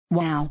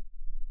Wow.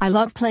 I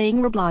love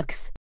playing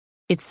Roblox.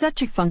 It's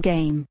such a fun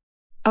game.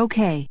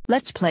 Okay,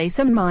 let's play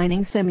some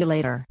mining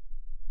simulator.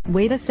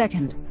 Wait a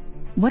second.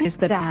 What is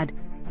that ad?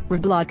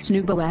 Roblox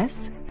Noob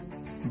OS?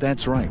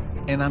 That's right,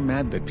 and I'm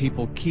mad that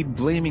people keep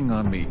blaming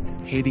on me,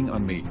 hating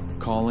on me,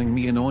 calling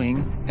me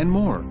annoying, and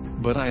more,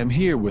 but I am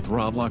here with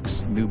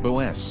Roblox Noob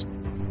OS.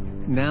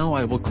 Now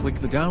I will click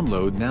the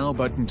download now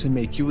button to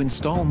make you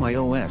install my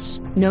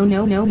OS. No.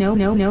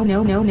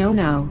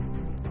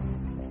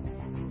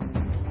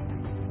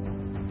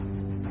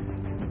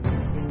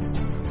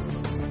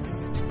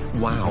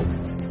 Wow.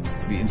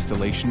 The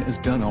installation is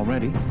done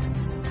already?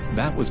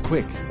 That was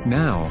quick.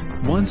 Now,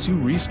 once you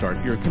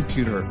restart your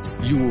computer,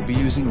 you will be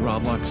using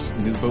Roblox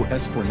Noob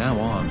OS for now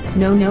on.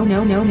 No,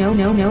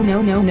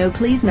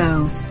 please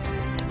no.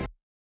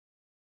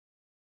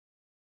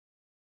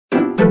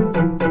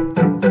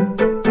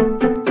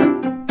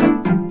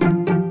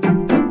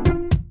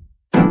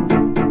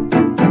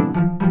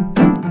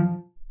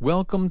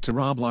 Welcome to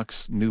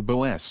Roblox Noob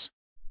OS.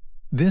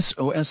 This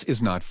OS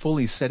is not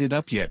fully set it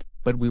up yet,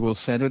 but we will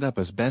set it up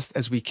as best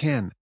as we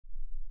can.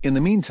 In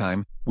the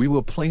meantime, we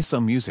will play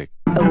some music.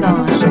 Oh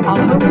gosh,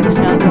 I'll hope it's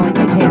not going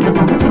to take a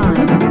long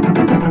time.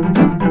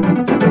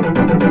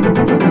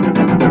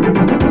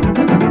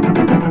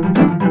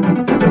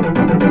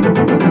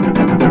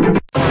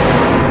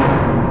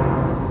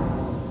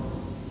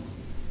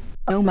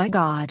 Oh my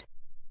god.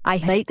 I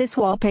hate this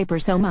wallpaper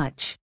so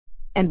much.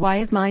 And why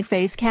is my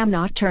face cam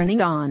not turning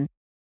on?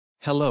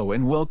 Hello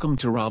and welcome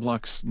to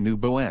Roblox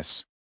Noob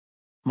OS.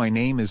 My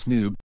name is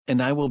Noob,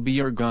 and I will be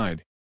your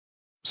guide.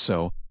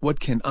 So, what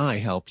can I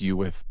help you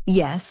with?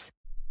 Yes.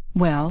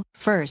 Well,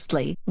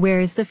 firstly, where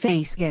is the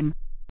facecam?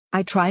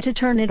 I try to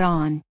turn it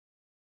on.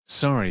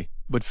 Sorry,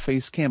 but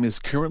facecam is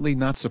currently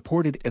not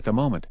supported at the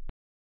moment.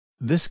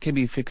 This can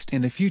be fixed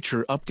in a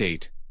future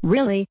update.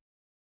 Really?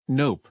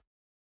 Nope.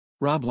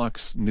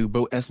 Roblox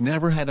Noob OS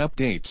never had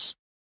updates.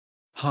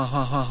 Ha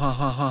ha ha ha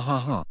ha ha ha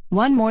ha.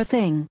 One more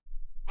thing.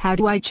 How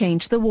do I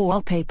change the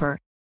wallpaper?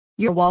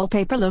 Your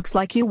wallpaper looks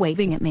like you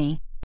waving at me.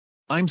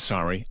 I'm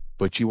sorry,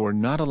 but you are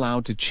not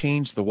allowed to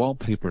change the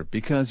wallpaper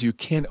because you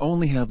can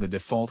only have the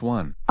default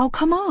one. Oh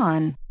come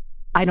on.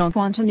 I don't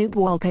want a new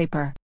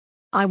wallpaper.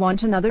 I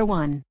want another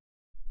one.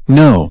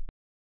 No.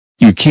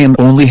 You can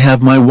only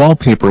have my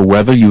wallpaper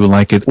whether you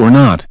like it or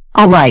not.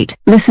 Alright,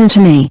 listen to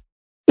me.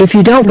 If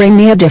you don't bring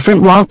me a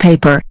different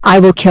wallpaper, I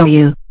will kill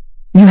you.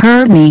 You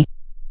heard me.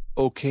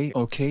 Okay.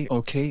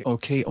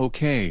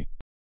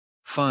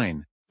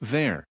 Fine,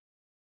 there.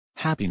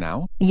 Happy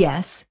now?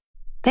 Yes.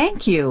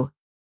 Thank you.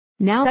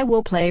 Now I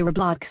will play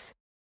Roblox.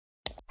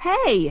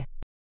 Hey!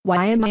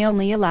 Why am I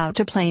only allowed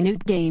to play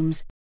noob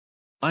games?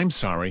 I'm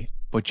sorry,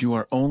 but you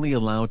are only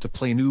allowed to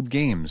play noob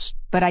games.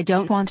 But I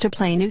don't want to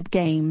play noob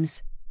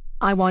games.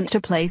 I want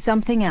to play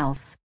something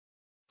else.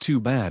 Too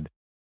bad.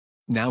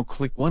 Now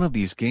click one of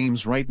these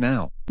games right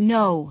now.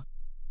 No.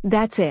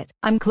 That's it.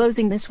 I'm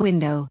closing this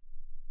window.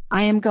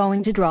 I am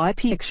going to draw a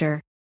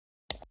picture.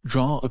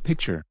 Draw a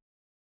picture.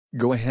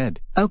 Go ahead.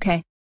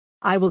 Okay.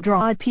 I will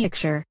draw a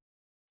picture.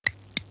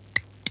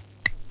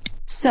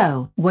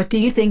 So, what do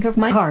you think of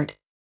my art?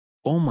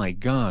 Oh my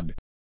god.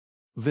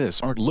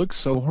 This art looks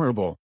so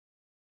horrible.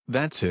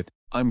 That's it,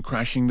 I'm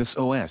crashing this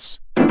OS.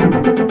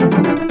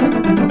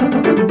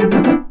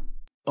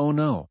 Oh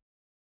no.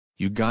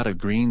 You got a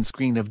green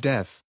screen of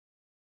death.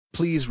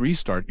 Please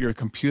restart your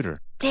computer.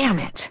 Damn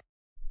it.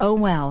 Oh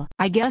well,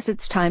 I guess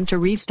it's time to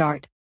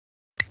restart.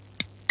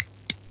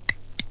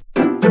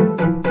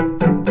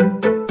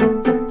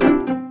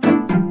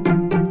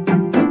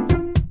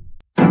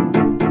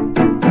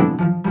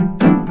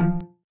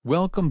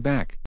 Welcome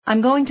back.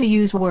 I'm going to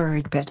use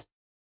WordBit.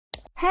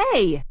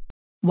 Hey!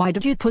 Why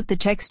did you put the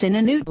text in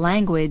a new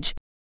language?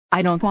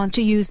 I don't want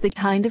to use that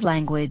kind of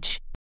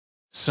language.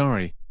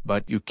 Sorry,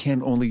 but you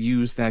can only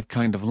use that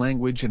kind of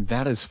language and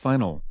that is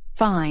final.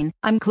 Fine,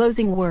 I'm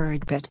closing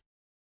WordBit.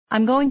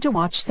 I'm going to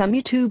watch some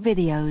YouTube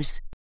videos.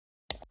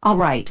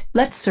 Alright,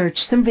 let's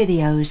search some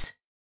videos.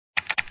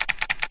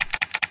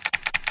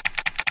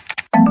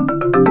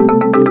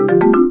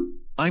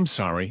 I'm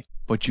sorry,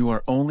 but you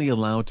are only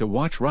allowed to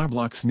watch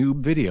Roblox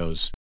Noob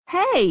videos.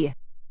 Hey!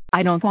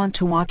 I don't want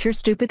to watch your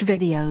stupid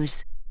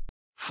videos.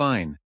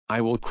 Fine,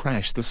 I will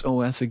crash this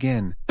OS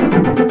again.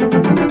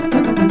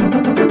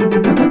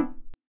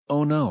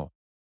 Oh no.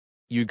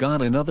 You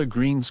got another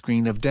green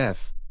screen of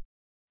death.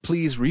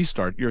 Please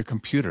restart your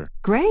computer.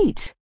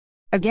 Great!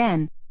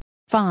 Again.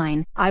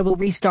 Fine, I will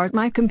restart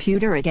my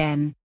computer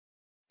again.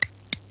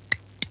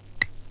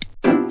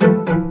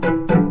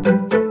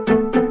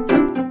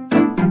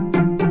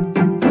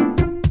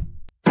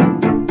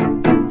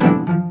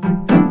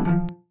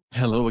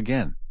 Hello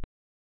again.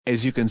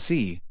 As you can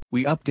see,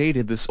 we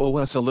updated this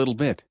OS a little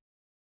bit.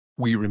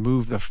 We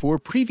removed the 4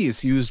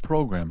 previous used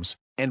programs,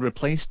 and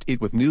replaced it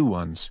with new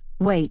ones.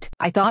 Wait,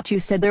 I thought you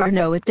said there are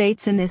no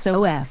updates in this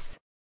OS.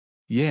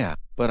 Yeah,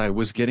 but I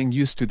was getting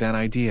used to that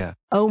idea.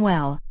 Oh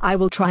well, I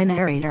will try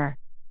narrator.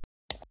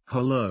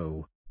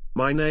 Hello.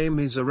 My name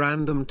is a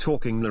random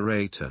talking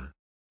narrator.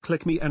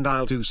 Click me and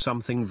I'll do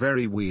something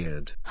very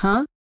weird.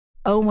 Huh?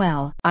 Oh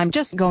well, I'm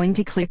just going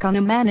to click on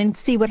a man and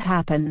see what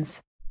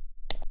happens.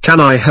 Can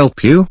I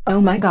help you?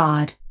 Oh my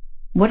god.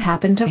 What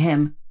happened to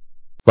him?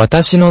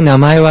 私の名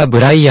前はブ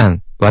ライア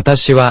ン。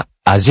私は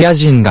アジア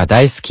人が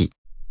大好き。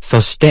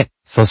そして、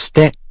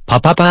パ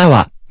パ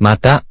は、ま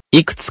た、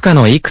いくつか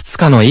の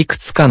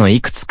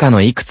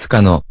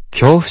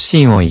恐怖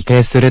心を畏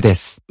敬するで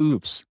す。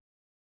Oops.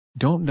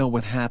 Don't know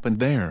what happened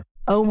there.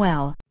 Oh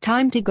well,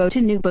 time to go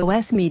to Noob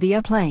OS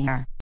Media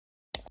Player.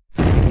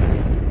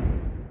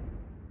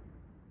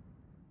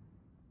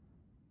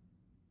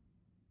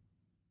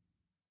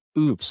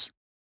 Oops.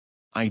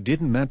 I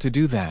didn't meant to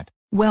do that.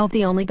 Well,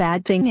 the only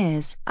bad thing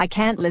is, I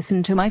can't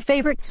listen to my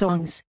favorite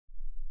songs.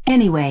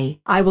 Anyway,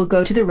 I will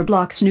go to the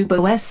Roblox Noob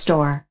OS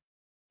store.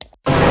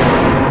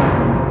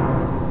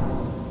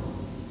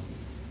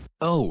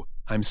 Oh,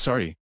 I'm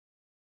sorry.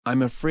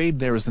 I'm afraid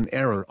there is an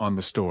error on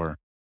the store.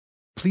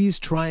 Please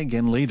try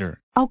again later.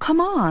 Oh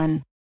come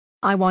on.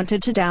 I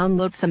wanted to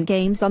download some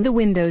games on the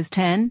Windows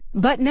 10,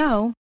 but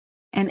no.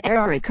 An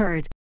error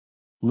occurred.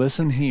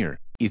 Listen here,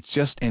 it's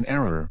just an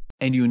error,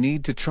 and you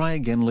need to try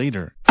again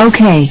later.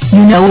 Okay,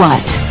 you know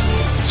what?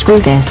 Screw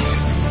this.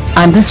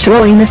 I'm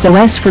destroying this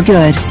OS for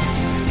good.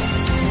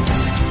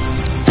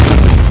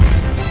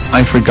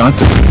 I forgot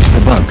to fix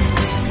the bug.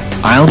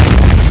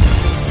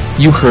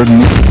 You heard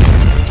me.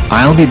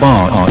 I'll be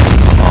back.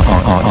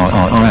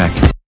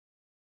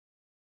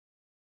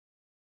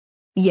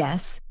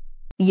 Yes.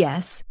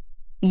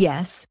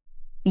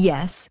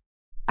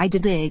 I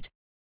did it.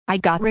 I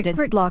got rid of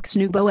Roblox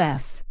Noob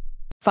OS.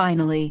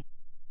 Finally.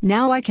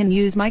 Now I can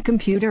use my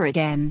computer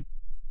again.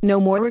 No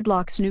more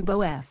Roblox Noob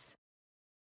OS.